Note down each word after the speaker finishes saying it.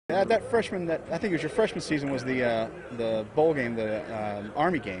That freshman, I think it was your freshman season, was the bowl game, the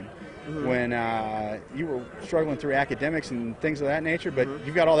Army game, when you were struggling through academics and things of that nature. But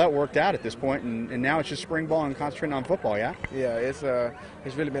you've got all that worked out at this point, and now it's just spring ball and concentrating on football. Yeah. Yeah, it's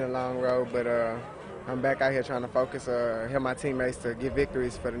really been a long road, but I'm back out here trying to focus, help my teammates to get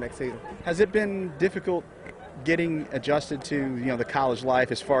victories for the next season. Has it been difficult getting adjusted to the college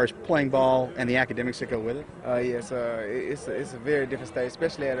life as far as playing ball and the academics that go with it? Yes, it's a very different stage,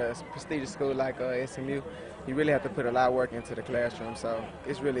 especially at a prestigious school like SMU. You really have to put a lot of work into the classroom, so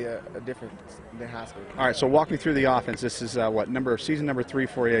it's really a different than high school. All right, so walk me through the offense. This is season number 3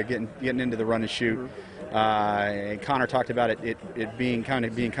 for you, getting into the run and shoot. And Connor talked about it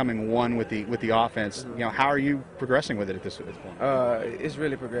becoming one with the offense. How are you progressing with it at this point? It's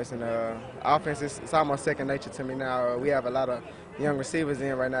really progressing. Offense it's almost second nature to me now. We have a lot of young receivers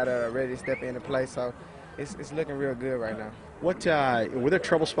in right now that are ready to step into play, so it's looking real good right now. What were there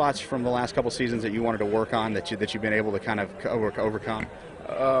trouble spots from the last couple seasons that you wanted to work on that you've been able to kind of overcome?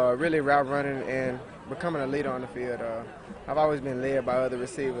 Really route running and becoming a leader on the field. I've always been led by other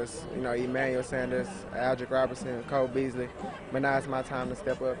receivers, Emmanuel Sanders, Aldrick Robertson, Cole Beasley, but now it's my time to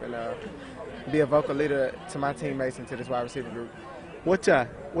step up and be a vocal leader to my teammates and to this wide receiver group. What's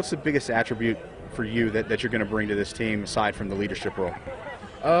the biggest attribute for you that you're going to bring to this team aside from the leadership role?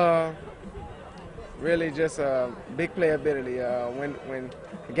 Really just big playability. When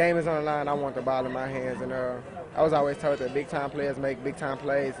the game is on the line, I want the ball in my hands, and I was always told that big-time players make big-time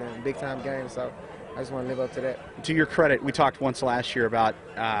plays and big-time games, so I just want to live up to that. To your credit, we talked once last year about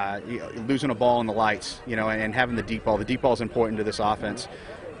losing a ball in the lights, and having the deep ball. The deep ball is important to this offense.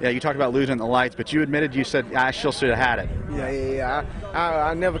 Yeah, you talked about losing the lights, but you admitted, you said, I still should have had it. Yeah.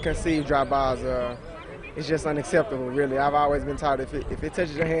 I never concede drop balls. It's just unacceptable, really. I've always been taught if it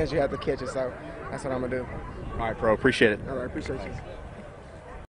touches your hands, you have to catch it, so that's what I'm going to do. All right, bro, appreciate it. All right, appreciate you.